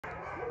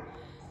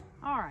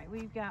All right,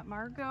 we've got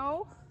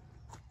Margeaux.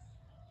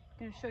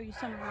 Going to show you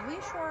some of her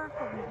leash work.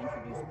 We're going to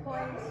introduce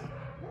place.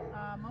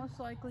 Most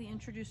likely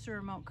introduce the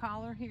remote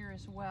collar here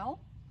as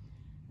well.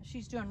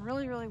 She's doing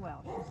really, really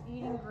well. She's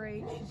eating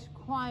great. She's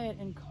quiet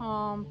and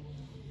calm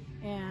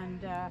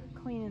and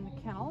clean in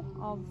the kennel.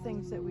 All the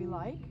things that we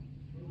like.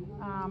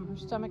 Her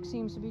stomach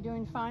seems to be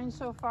doing fine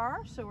so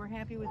far, so we're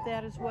happy with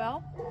that as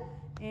well.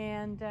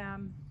 And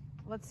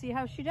let's see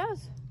how she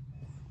does.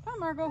 Come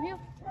on, Margeaux,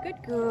 heel.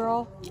 Good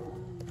girl.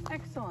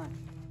 Excellent.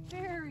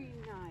 Very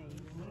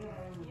nice.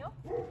 Heel.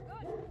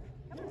 Good.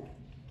 Come on.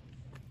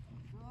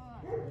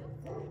 Good.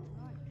 Good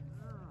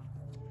girl.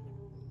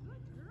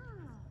 Good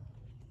girl.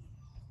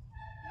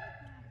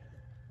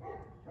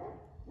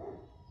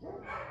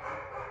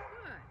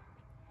 Good.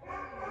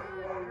 Good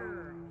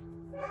girl.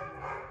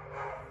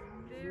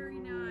 Very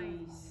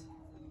nice.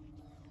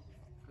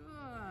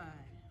 Good.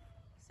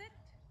 Sit.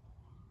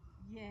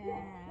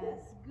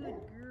 Yes. Good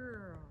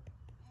girl.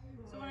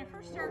 So when I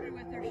first started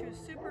with her, she was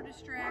super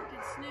distracted,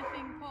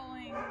 sniffing,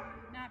 pulling,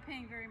 not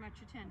paying very much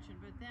attention.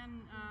 But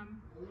then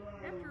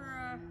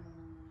after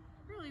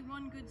really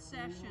one good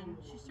session,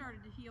 she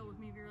started to heal with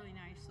me really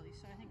nicely.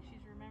 So I think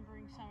she's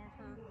remembering some of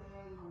her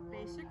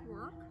basic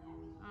work.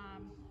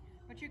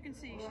 But you can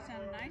see she's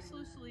on a nice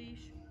loose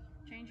leash,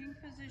 changing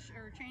position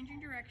or changing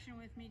direction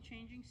with me,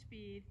 changing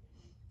speed.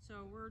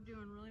 So we're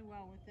doing really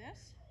well with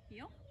this.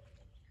 Heel.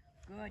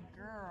 Good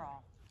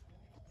girl.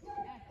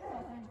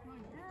 Excellent.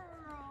 Good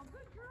girl.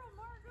 Good girl,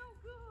 Margeaux.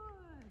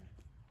 Good.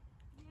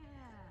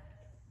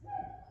 Yes.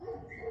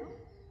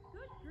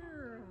 Good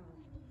girl.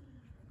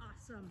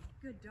 Awesome.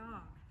 Good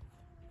dog.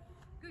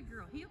 Good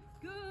girl. Heel.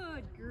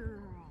 Good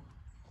girl.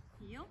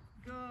 Heel.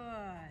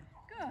 Good.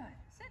 Good.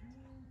 Sit.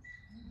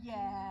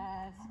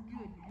 Yes.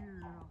 Good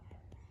girl.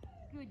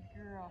 Good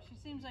girl. She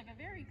seems like a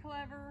very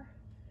clever,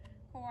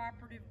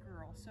 cooperative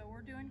girl. So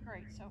we're doing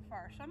great so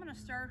far. So I'm going to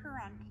start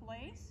her on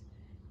place.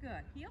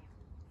 Good. Heel.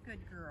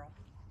 Good girl.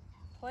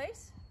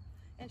 Place.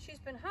 And she's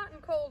been hot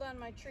and cold on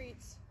my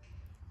treats.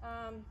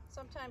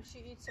 Sometimes she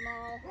eats them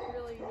all,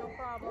 really no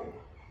problem.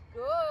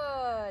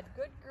 Good.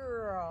 Good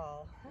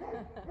girl.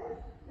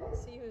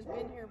 See who's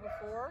been here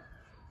before.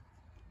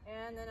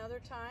 And then other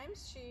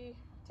times she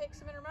takes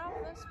them in her mouth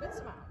and then spits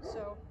them out.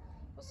 So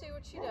we'll see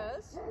what she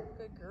does.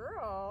 Good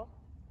girl.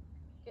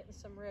 Getting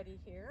some ready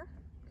here.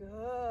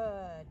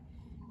 Good.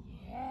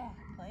 Yeah.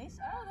 Place.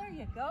 Oh, there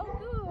you go.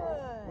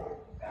 Good.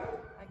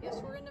 I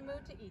guess we're in the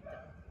mood to eat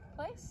them.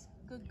 Place.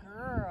 Good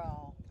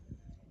girl.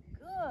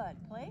 Good.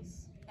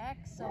 Place.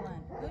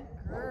 Excellent. Good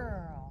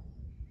girl.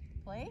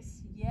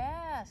 Place.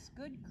 Yes.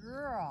 Good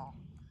girl.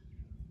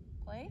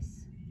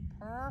 Place.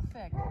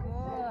 Perfect.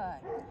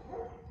 Good.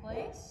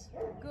 Place.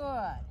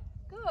 Good.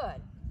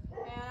 Good.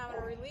 And I'm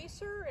going to release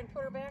her and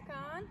put her back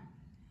on.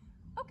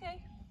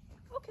 Okay.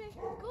 Okay.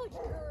 Good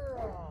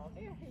girl.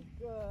 Very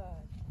good.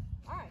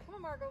 All right. Come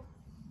on, Margeaux.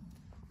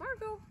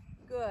 Margeaux.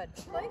 Good.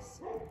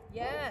 Place.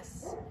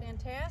 Yes.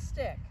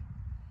 Fantastic.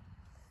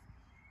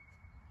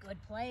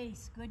 Good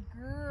place. Good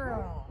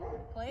girl.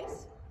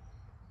 Place.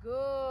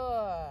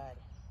 Good.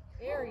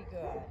 Very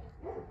good.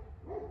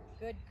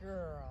 Good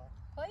girl.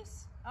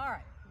 Place. All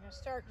right. I'm going to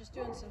start just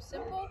doing some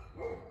simple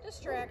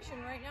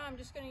distraction. Right now I'm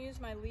just going to use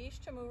my leash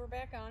to move her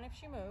back on if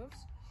she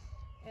moves.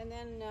 And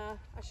then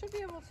I should be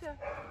able to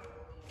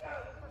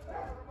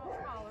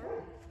remote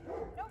collar.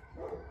 Nope.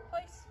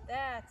 Place.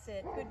 That's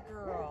it. Good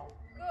girl.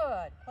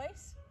 Good.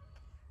 Place.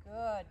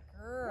 Good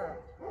girl.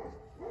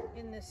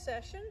 In this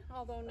session,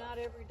 although not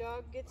every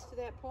dog gets to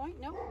that point.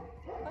 Nope.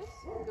 Place.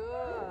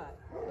 Good.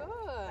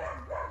 Good.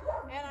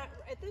 And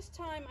at this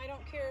time, I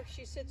don't care if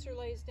she sits or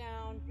lays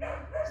down.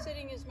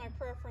 Sitting is my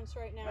preference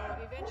right now.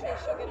 Eventually,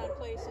 she'll get on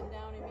place and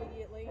down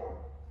immediately.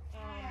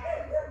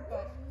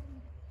 But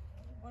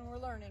when we're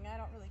learning, I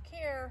don't really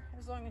care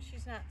as long as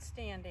she's not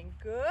standing.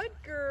 Good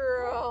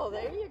girl.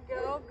 There you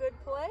go. Good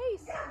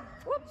place.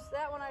 Whoops,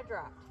 that one I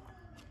dropped.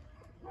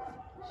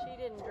 She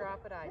didn't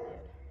drop it, I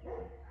did.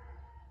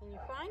 Can you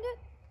find it?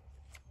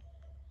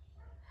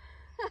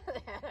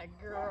 That a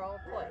girl.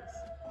 Place.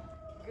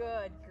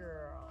 Good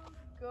girl.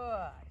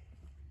 Good.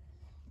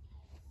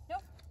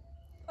 Nope.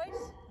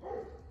 Place.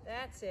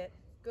 That's it.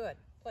 Good.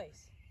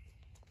 Place.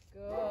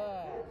 Good.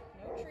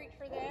 No treat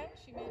for that.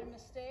 She made a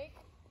mistake.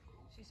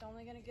 She's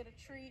only going to get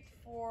a treat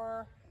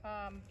for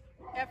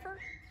effort.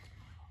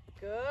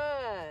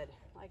 Good.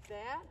 Like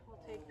that.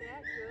 We'll take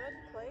that. Good.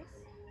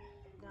 Place.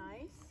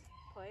 Nice.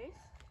 Place.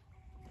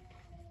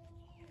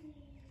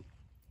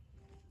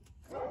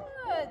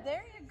 Good.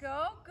 There you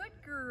go. Good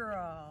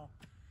girl.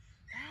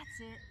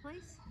 That's it.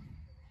 Place.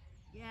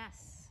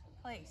 Yes.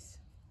 Place.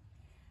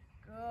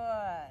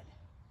 Good.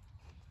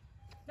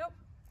 Nope.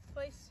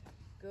 Place.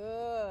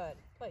 Good.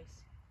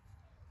 Place.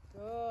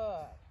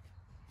 Good.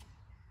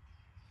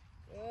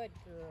 Good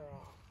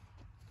girl.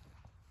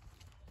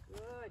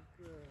 Good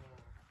girl.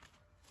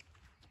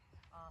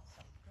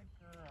 Awesome. Good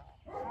girl.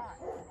 All right.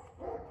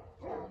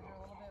 Challenge her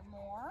a little bit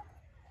more.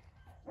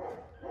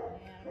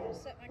 And I'm going to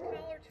set my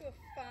collar to a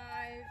 5.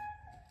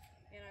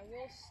 And I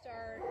will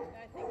start,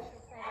 I think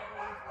she'll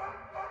probably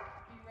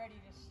be ready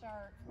to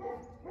start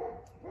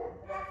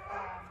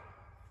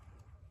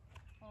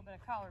bit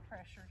of collar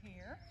pressure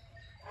here.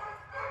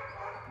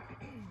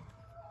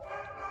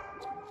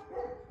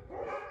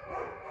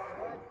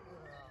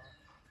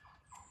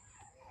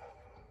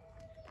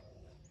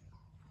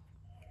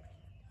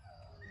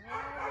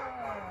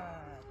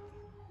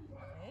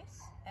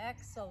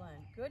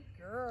 Excellent. Good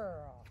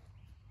girl.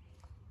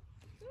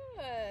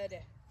 Good.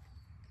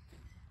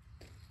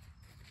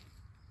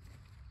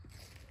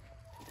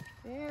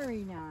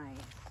 Very nice.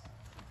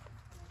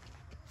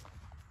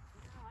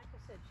 Like I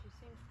said, she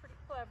seems pretty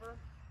clever.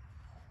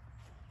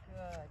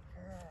 Good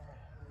girl.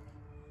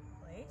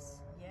 Place?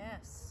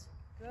 Yes.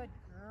 Good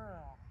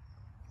girl.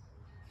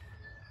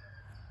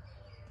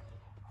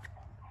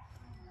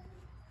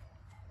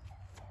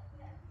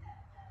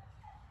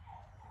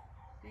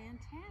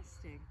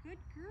 Fantastic. Good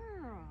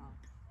girl.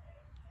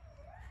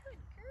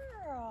 Good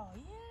girl.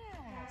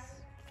 Yes.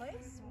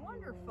 Place?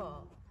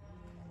 Wonderful.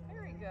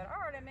 Very good.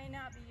 All right, I may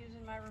not be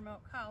using my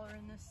remote collar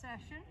in this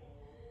session.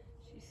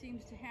 She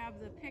seems to have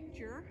the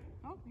picture.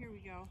 Oh, here we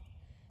go.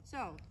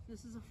 So,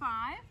 this is a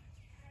 5.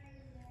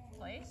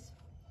 Place.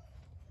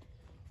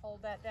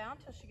 Hold that down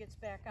till she gets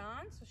back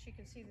on so she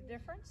can see the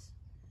difference.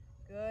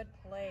 Good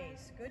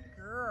place. Good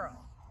girl.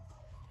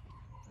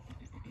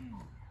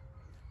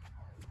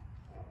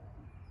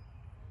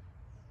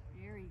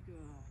 Very good.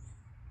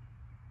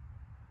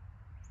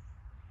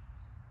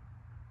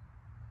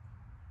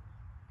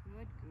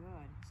 Good,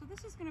 good. So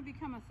this is going to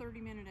become a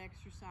 30-minute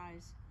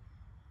exercise.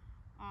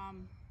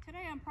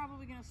 Today I'm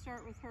probably going to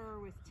start with her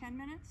with 10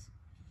 minutes.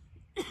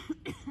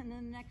 And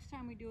then the next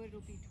time we do it,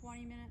 it'll be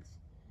 20 minutes.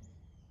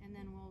 And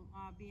then we'll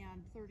be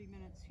on 30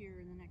 minutes here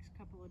in the next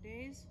couple of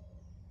days.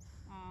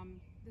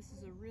 This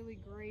is a really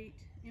great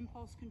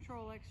impulse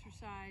control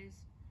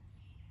exercise.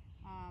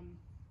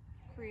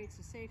 Creates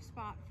a safe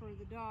spot for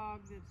the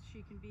dog that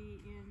she can be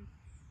in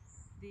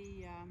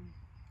the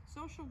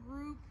social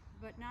group,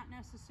 but not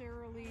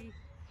necessarily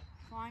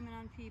climbing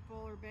on people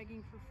or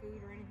begging for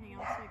food or anything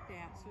else like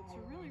that. So it's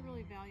a really,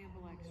 really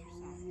valuable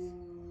exercise.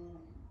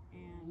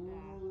 And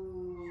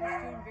she's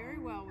doing very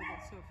well with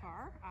it so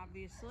far,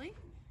 obviously.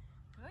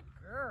 Good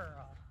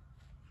girl.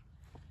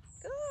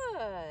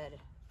 Good.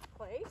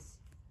 Place.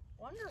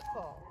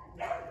 Wonderful.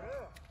 Good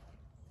girl.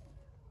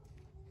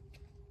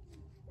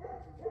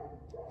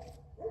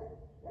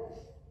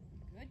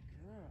 Good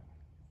girl.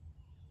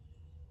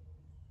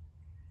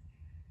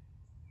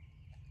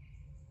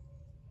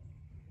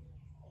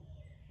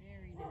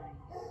 Very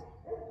nice.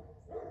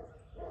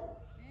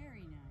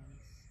 Very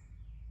nice.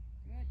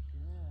 Good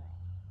girl.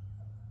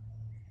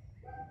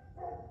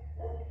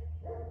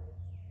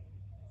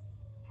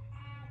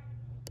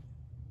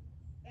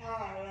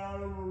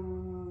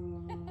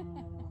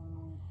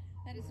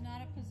 That is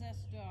not a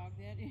possessed dog.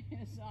 That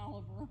is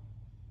Oliver.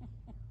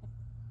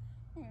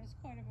 Who has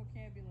quite a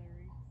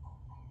vocabulary.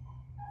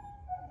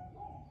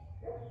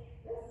 Good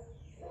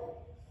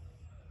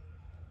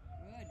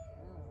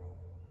girl.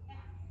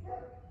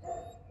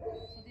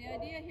 So the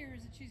idea here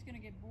is that she's going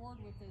to get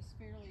bored with this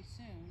fairly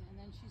soon, and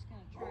then she's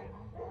going to try to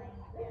move around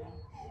again,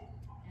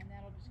 and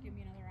that'll just give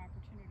me another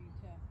opportunity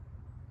to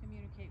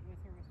communicate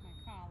with her with my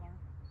collar.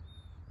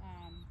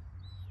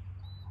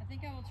 I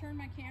think I will turn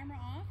my camera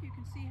off. You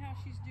can see how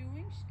she's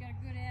doing. She's got a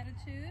good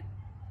attitude.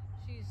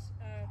 She's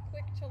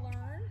quick to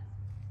learn.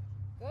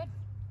 Good.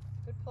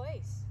 Good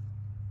place.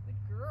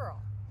 Good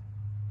girl.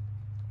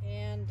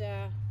 And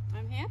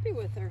I'm happy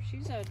with her.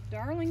 She's a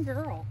darling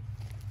girl.